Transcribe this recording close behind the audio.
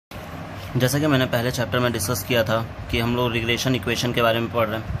जैसा कि मैंने पहले चैप्टर में डिस्कस किया था कि हम लोग रिग्रेशन इक्वेशन के बारे में पढ़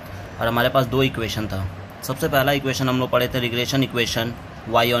रहे हैं और हमारे पास दो इक्वेशन था। सबसे पहला इक्वेशन हम लोग पढ़े थे regression equation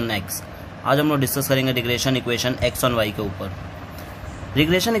y on x। आज हम लोग डिस्कस करेंगे regression equation x on y के ऊपर।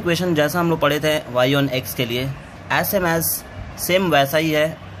 रिग्रेशन इक्वेशन जैसा हम लोग पढ़े थे y ऑन x के लिए सेम वैसा ही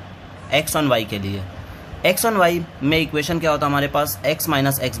है x ऑन y के लिए। x ऑन y में इक्वेशन क्या होता है हमारे पास x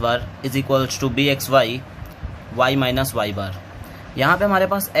minus x bar is equals to be x Y Y minus Y बार। यहाँ पे हमारे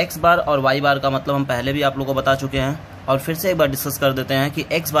पास x बार और y बार का मतलब हम पहले भी आप लोगों को बता चुके हैं और फिर से एक बार डिस्कस कर देते हैं कि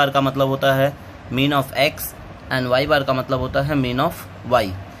x बार का मतलब होता है mean of x and y बार का मतलब होता है मीन ऑफ y।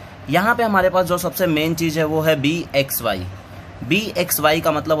 यहाँ पे हमारे पास जो सबसे मेन चीज़ है वो है बी एक्स वाई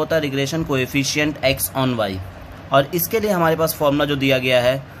का मतलब होता है regression coefficient x on y। और इसके लिए हमारे पास फॉर्मूला जो दिया गया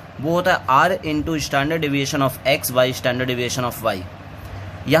है वो होता है r into standard deviation of x by standard deviation of y।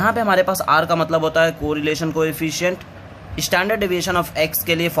 यहाँ पे हमारे पास r का मतलब होता है correlation coefficient. Standard deviation of x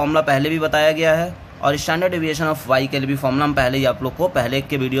के लिए फॉर्मूला पहले भी बताया गया है और स्टैंडर्ड डेविएशन ऑफ y के लिए भी फॉर्मूला हम पहले ही आप लोग को पहले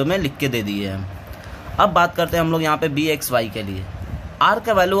के वीडियो में लिख के दे दिए हैं। अब बात करते हैं हम लोग यहाँ पे बी एक्स वाई के लिए r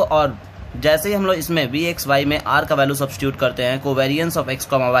का वैल्यू, और जैसे ही हम लोग इसमें बी एक्स वाई में r का वैल्यू सब्स्टिट्यूट करते हैं covariance of x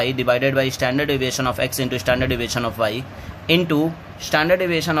comma Y divided by standard deviation of x into standard deviation of y into standard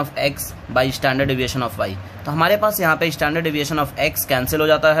deviation of x by standard deviation of y। तो हमारे पास यहाँ पे standard deviation of x cancel हो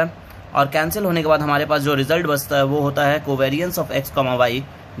जाता है और cancel होने के बाद हमारे पास जो रिजल्ट बचता है वो होता है covariance of x comma Y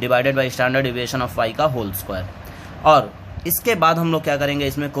divided by standard deviation of y का होल स्क्वायर। और इसके बाद हम लोग क्या करेंगे,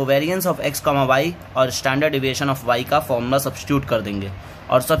 इसमें covariance of x comma Y और स्टैंडर्ड डेविएशन ऑफ y का फॉर्मूला सब्स्टिट्यूट कर देंगे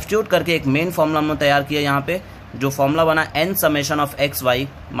और सब्स्टिट्यूट करके एक मेन फॉर्मूला हमने तैयार किया यहाँ पे, जो फॉर्मूला बना n summation of x Y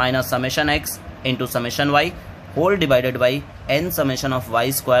minus summation x into summation Y whole divided by n summation of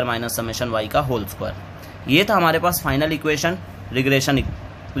Y square minus summation Y का होल स्क्वायर। ये था हमारे पास फाइनल इक्वेशन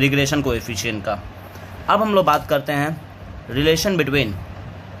रिग्रेशन कोएफिशिएंट का। अब हम लोग बात करते हैं relation between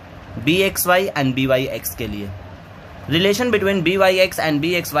B x Y and B Y x के लिए। Relation between B Y x and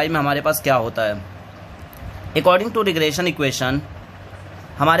B x Y में हमारे पास क्या होता है, अकॉर्डिंग टू रिग्रेशन इक्वेशन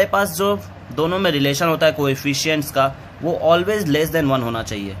हमारे पास जो दोनों में रिलेशन होता है कोएफिशिएंट्स का वो ऑलवेज लेस देन 1 होना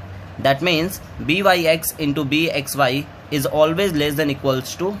चाहिए। That means B Y x into B x Y is always less than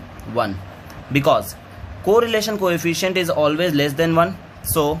equals to 1 because correlation coefficient is always less than 1,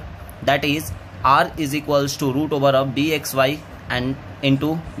 so that is r is equals to root over of bxy and into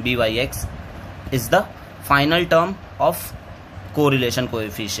byx is the final term of correlation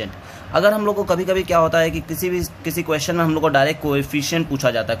coefficient। अगर हम लोग को कभी कभी क्या होता है कि किसी क्वेश्चन में हम लोग को डायरेक्ट कोएफिशिएंट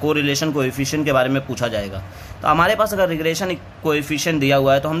पूछा जाता है, कोरिलेशन कोएफिशिएंट के बारे में पूछा जाएगा, तो हमारे पास अगर रिग्रेशन कोएफिशिएंट दिया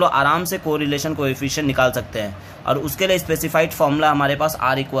हुआ है तो हम लोग आराम से कोरिलेशन कोएफिशिएंट निकाल सकते हैं और उसके लिए स्पेसिफाइड फॉर्मूला हमारे पास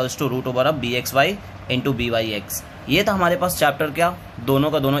r equals to root over of B x Y into B Y x. ये था हमारे पास चैप्टर क्या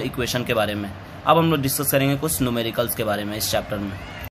दोनों का दोनों इक्वेशन के बारे में। अब हम लोग डिस्कस करेंगे कुछ न्यूमेरिकल्स के बारे में इस चैप्टर में।